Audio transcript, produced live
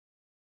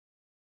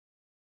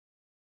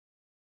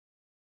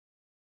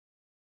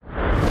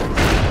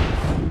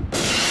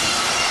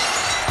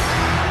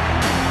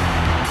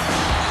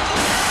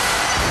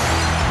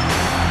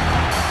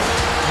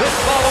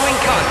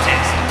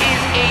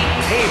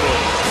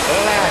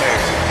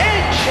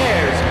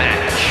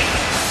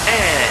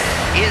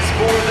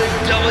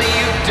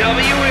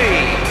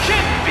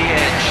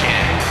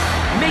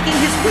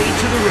making his way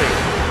to the ring,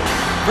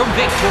 from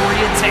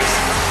Victoria, Texas,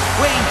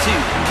 weighing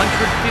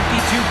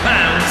 252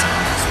 pounds,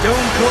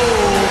 Stone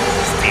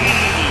Cold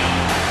Steve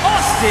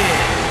Austin.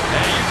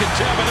 And you can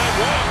tell by that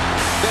walk,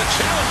 the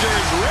challenger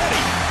is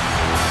ready.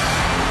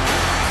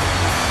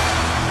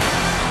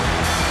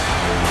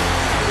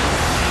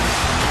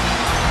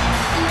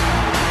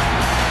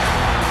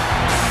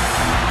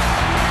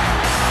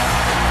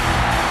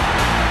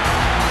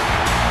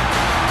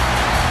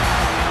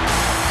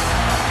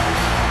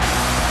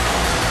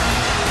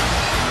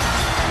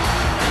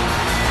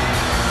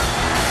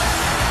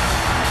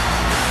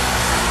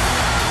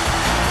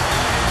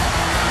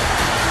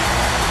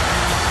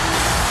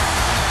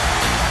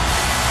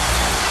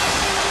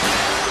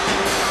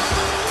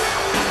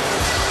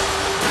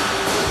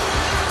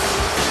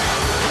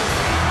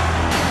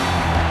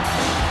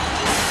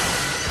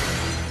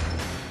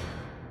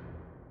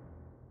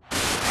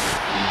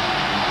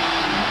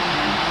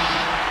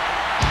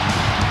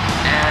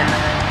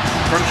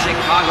 From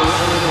Chicago,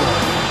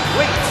 Illinois,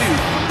 weight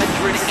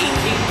 218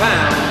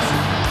 pounds,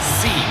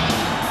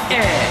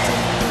 CM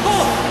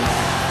Punk.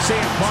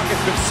 CM Punk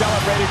has been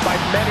celebrated by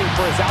many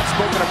for his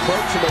outspoken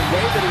approach and the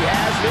way that he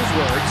has, in his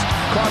words,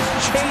 caused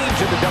change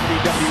in the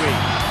WWE.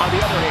 On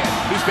the other hand,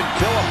 he's been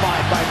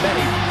vilified by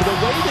many for the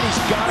way that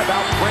he's gone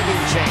about bringing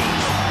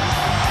change.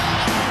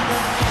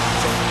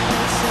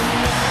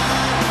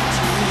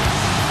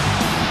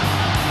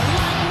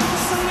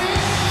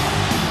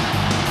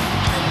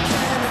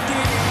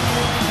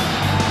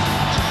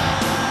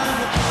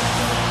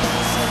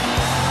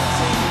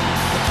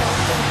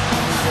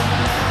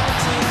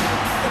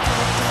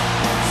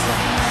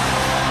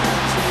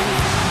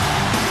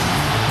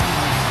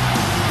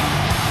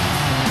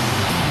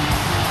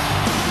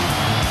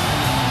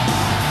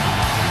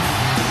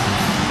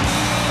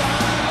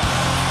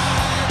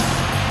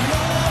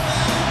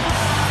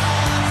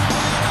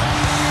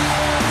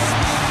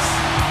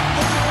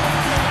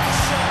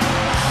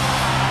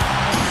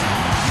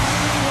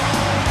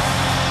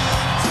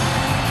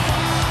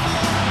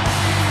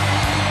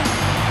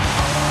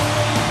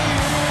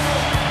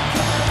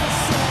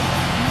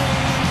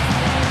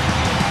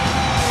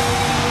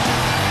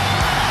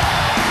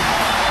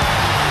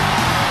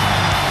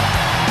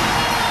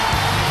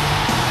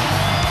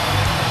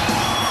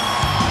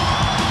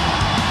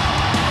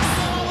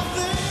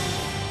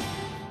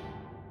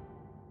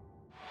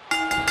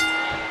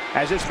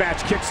 As this match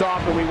kicks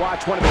off and we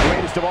watch one of the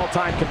greatest of all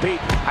time compete,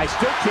 I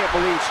still can't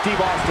believe Steve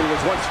Austin was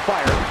once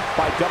fired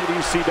by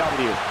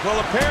WCW. Well,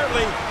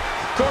 apparently,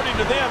 according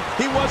to them,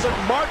 he wasn't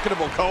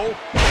marketable, Cole.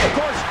 Of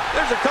course,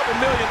 there's a couple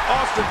million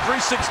Austin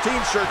 316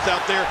 shirts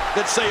out there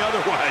that say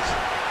otherwise.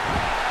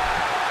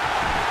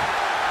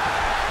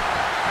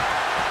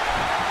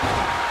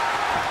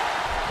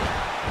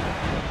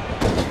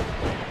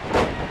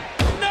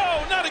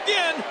 No, not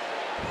again.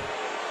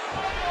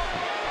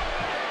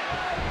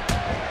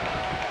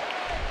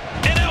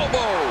 An elbow.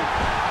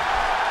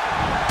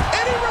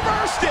 And he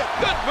reversed it.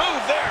 Good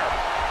move there.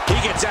 He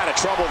gets out of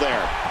trouble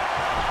there.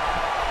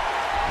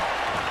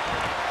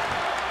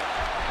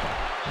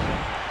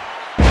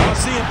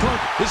 CM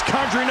Punk is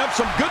conjuring up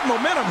some good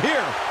momentum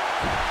here.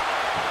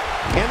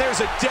 And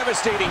there's a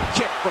devastating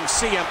kick from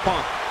CM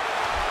Punk.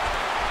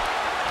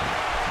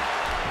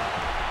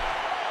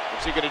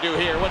 What's he going to do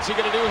here? What's he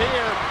going to do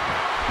here?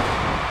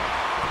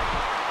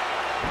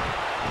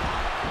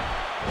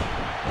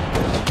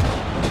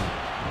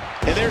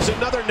 And there's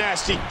another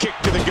nasty kick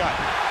to the gut.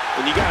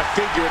 And you got to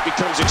figure it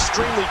becomes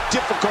extremely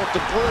difficult to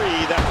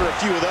breathe after a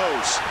few of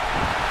those.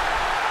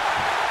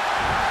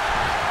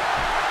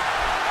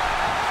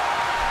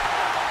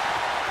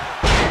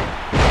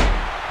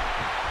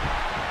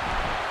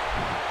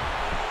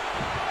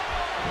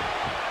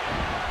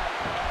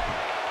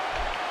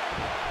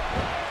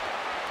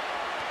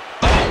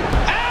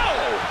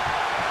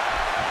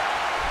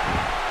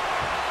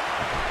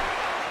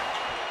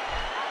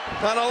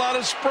 Not a lot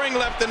of spring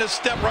left in his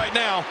step right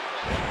now.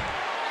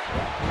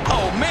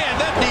 Oh, man,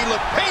 that knee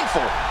looked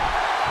painful.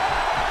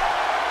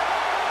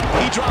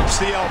 He drops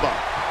the elbow.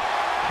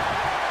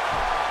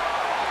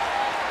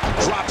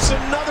 Drops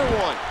another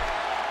one.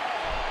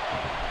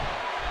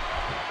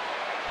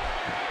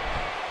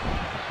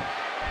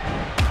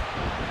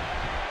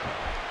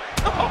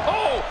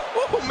 Oh,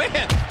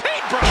 man,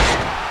 paintbrush.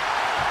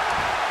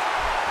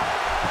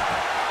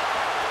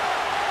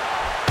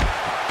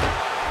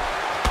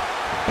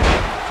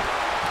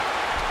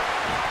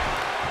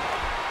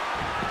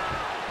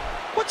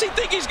 What's he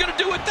think he's going to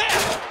do with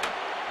that?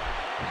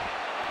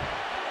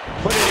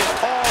 Putting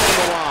it all on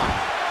the line.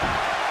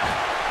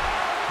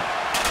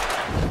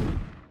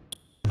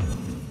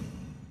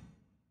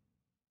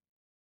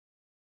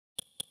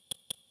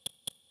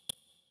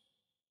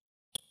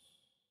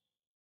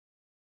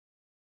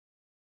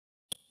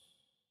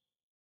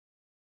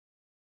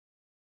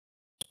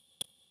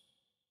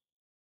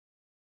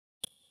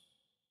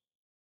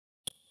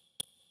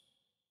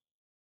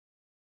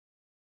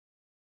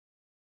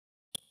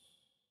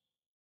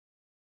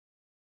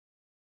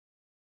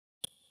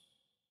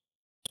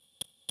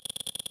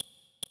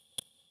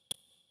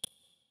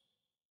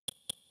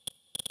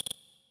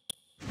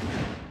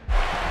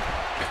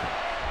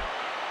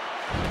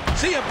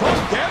 CM Punk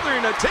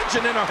gathering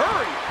attention in a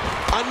hurry.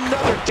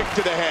 Another kick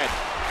to the head.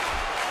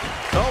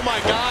 Oh my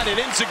God,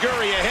 an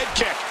enziguri, a head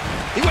kick.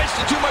 He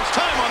wasted too much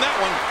time on that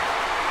one.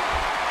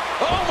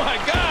 Oh my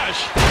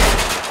gosh.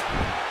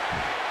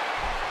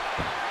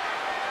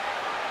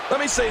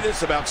 Let me say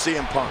this about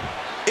CM Punk.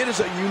 It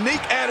is a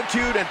unique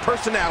attitude and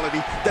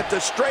personality that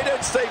the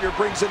straight-edge Savior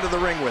brings into the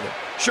ring with him.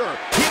 Sure,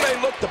 he may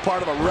look the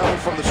part of a rebel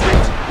from the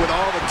streets with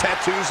all the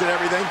tattoos and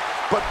everything,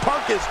 but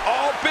Punk is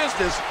all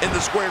business in the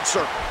squared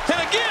circle.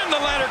 And again,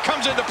 the ladder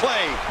comes into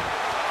play.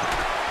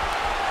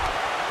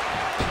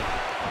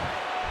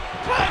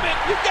 Climb it,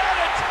 you got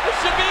it. This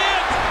should be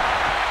it.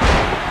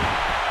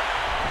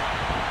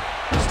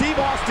 Steve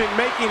Austin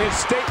making his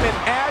statement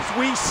as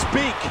we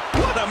speak.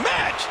 What a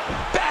match!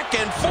 Back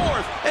and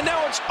forth, and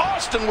now it's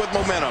Austin with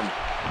momentum.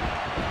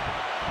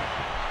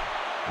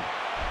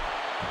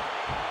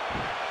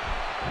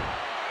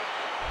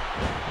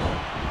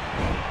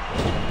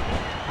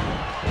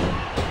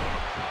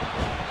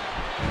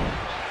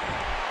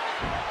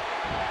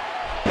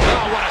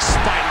 Oh, what a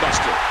spine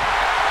buster.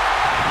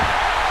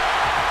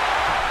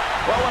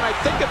 Well, when I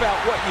think about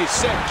what you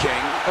said,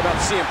 King, about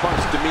CM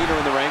Punk's demeanor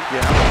in the ring,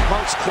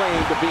 Punk's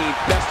claim to being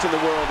best in the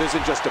world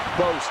isn't just a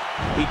boast.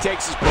 He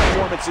takes his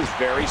performances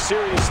very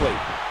seriously,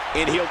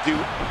 and he'll do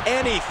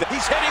anything.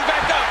 He's heading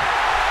back up.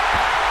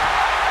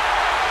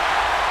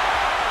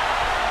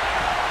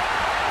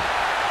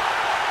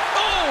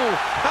 Oh,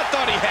 I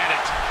thought he had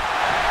it.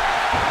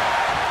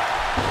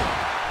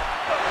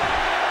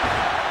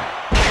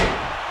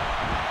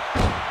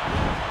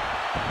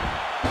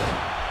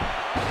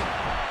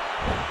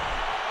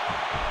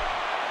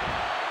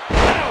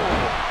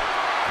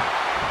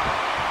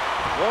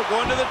 Well,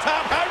 going to the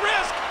top, high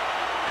risk.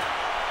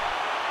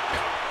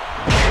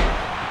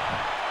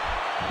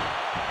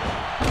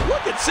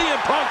 Look at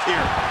CM Punk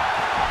here.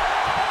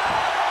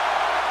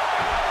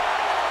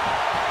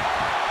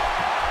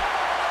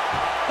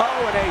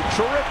 Oh, and a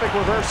terrific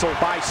reversal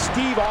by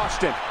Steve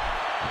Austin.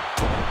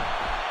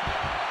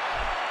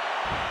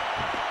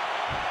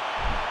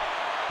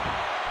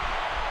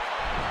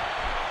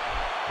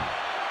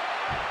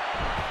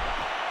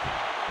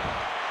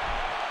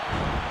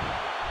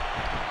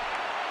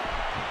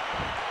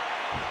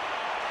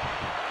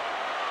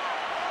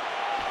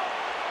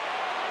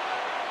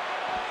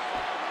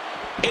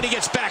 And he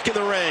gets back in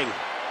the ring.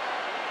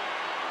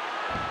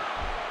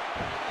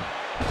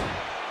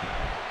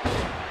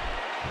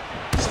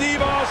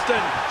 Steve Austin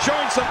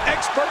showing some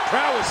expert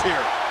prowess here.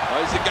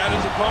 Oh, he's got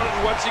his opponent,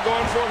 and what's he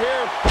going for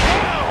here?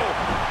 Oh!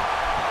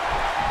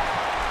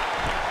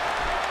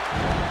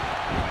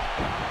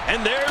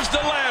 And there's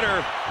the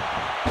ladder.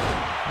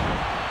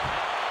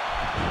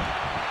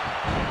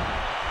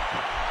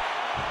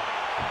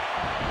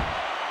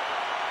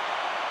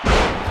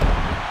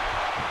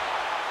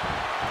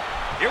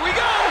 Here we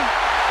go.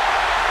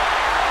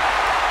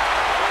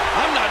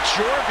 I'm not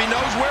sure if he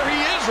knows where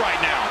he is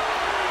right now.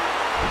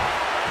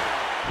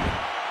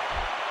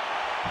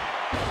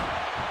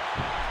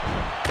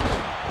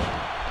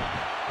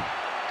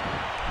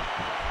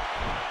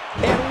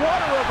 And what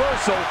a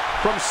reversal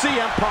from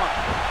CM Punk.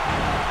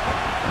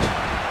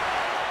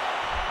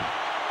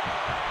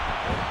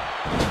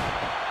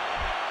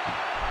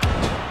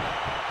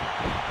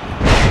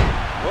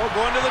 Well,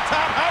 going to the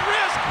top, high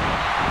risk.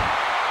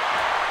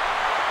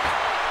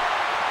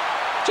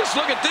 Just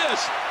look at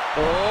this.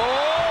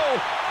 Oh!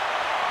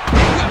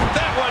 Whipped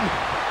that one.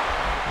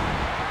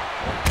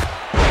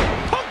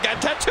 Punk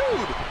got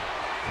tattooed.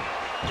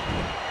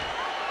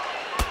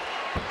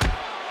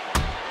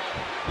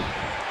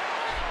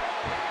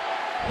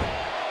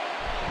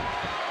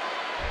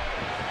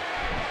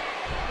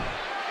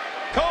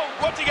 Cole,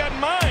 what's he got in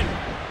mind?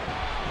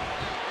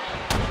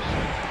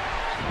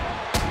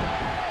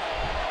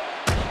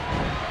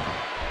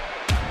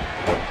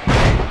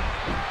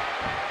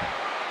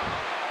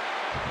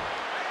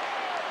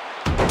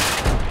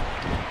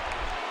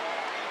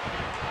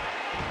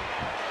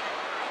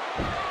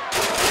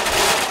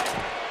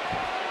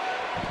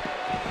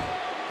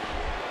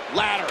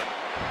 Ladder.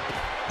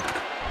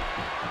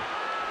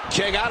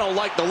 King, I don't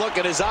like the look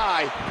in his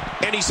eye.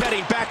 And he's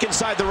heading back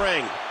inside the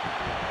ring.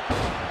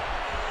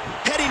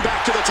 Heading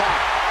back to the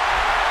top.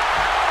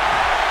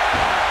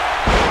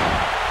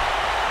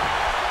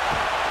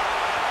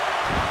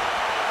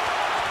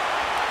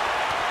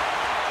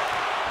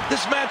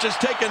 This match has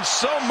taken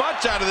so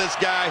much out of this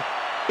guy.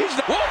 He's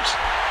the... Whoops!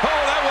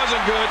 Oh, that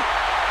wasn't good.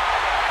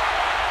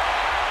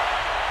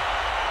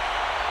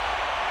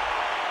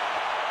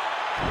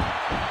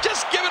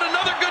 Just give it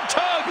another good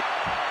tug.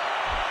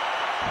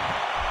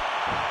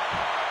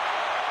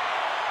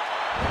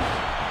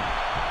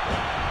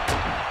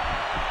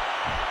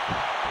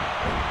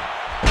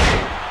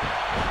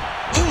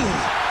 Ooh.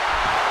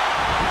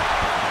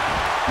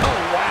 Oh,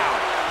 wow.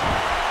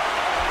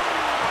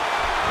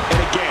 And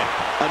again,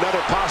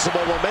 another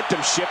possible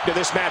momentum shift to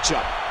this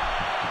matchup.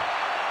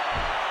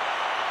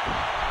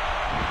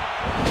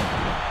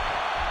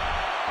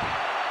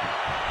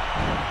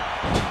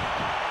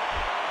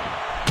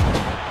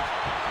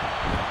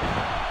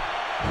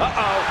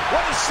 Uh-oh.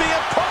 What is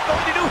CM Punk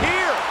going to do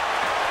here?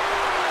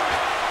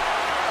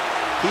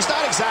 He's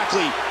not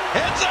exactly...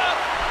 Heads up!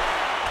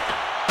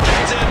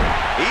 That's it.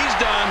 He's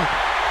done.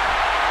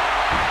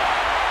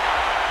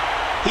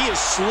 He is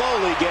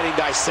slowly getting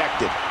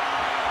dissected.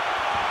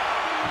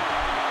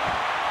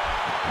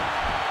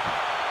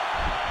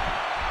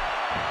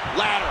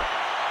 Ladder.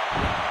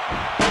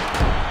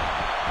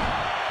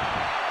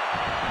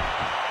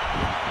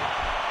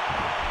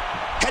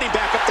 Heading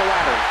back up the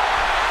ladder.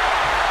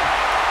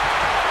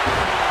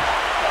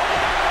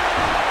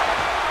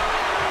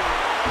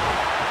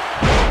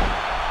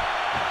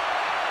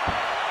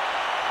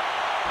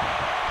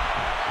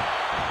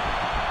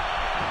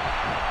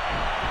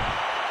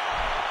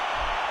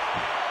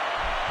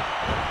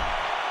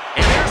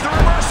 And there's the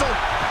reversal.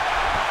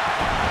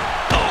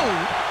 Oh!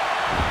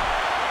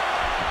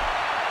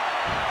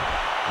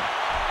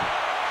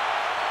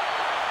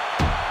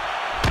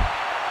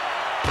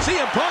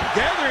 CM Punk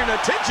gathering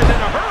attention in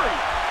a hurry.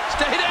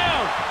 Stay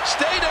down.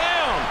 Stay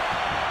down.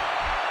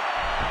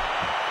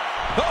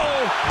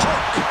 Uh-oh.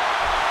 Punk.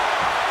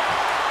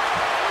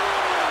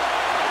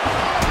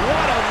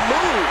 What a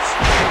move.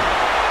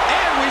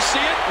 And we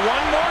see it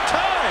one more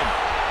time.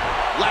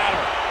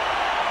 Ladder.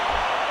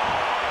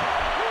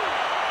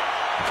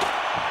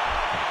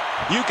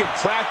 You can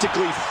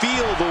practically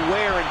feel the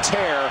wear and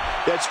tear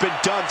that's been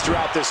done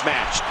throughout this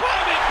match.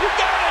 Climb it. You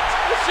got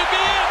it. This should be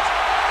it.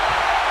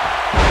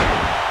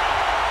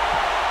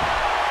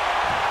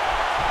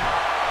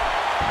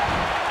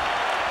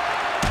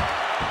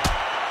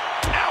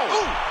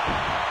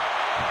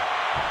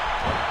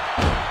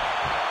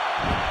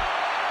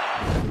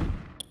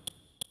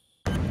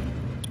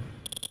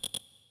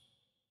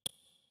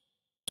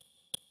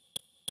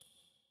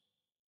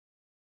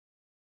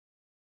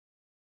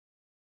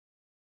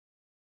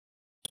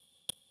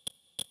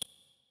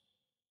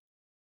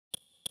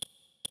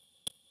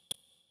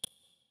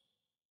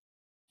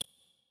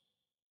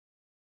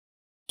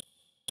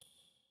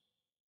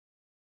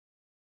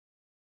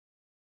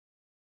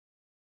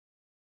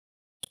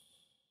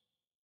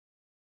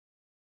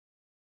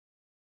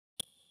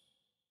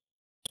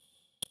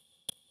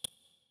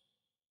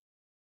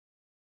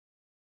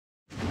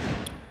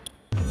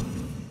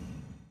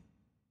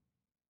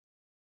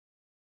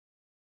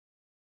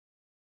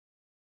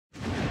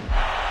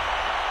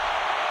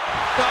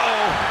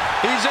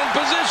 He's in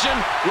position,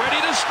 ready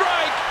to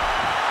strike.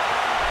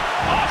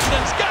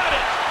 Austin's got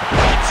it.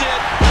 That's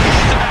it.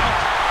 He's out.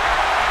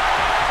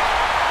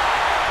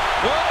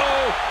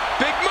 Uh-oh.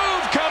 Big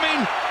move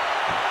coming.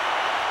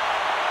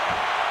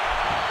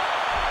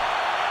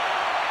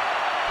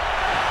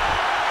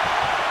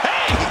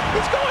 Hey,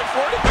 he's going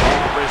for it.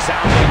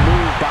 Resounding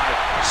move by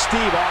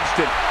Steve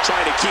Austin,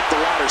 trying to keep the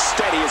ladder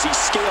steady as he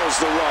scales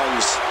the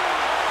rungs.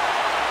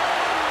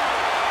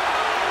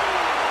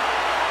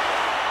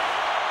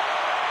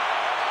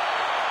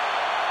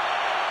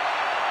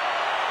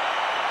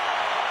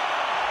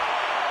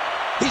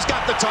 He's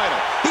got the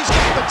title. He's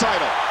got the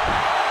title.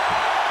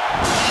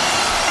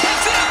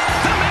 That's it.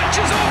 The match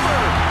is over.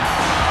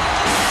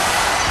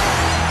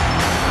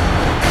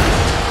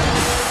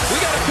 We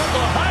got a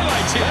couple of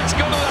highlights here. Let's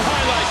go to the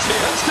highlights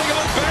here. Let's take a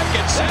look back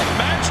and say that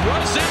match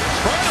was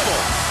incredible.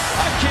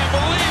 I can't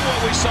believe what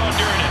we saw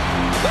during it.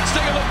 Let's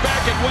take a look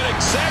back at what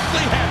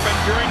exactly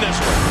happened during this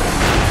one.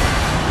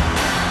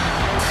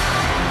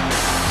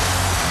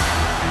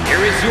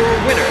 Here is your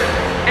winner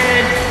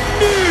and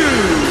new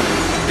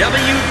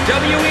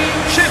WWE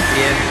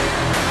Champion,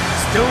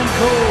 Stone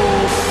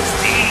Cold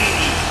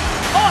Steve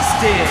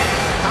Austin.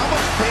 How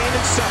much pain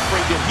and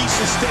suffering did he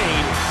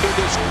sustain in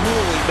this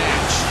grueling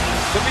match?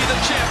 To be the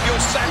champ, you'll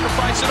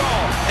sacrifice it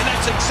all, and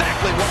that's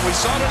exactly what we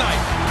saw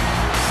tonight.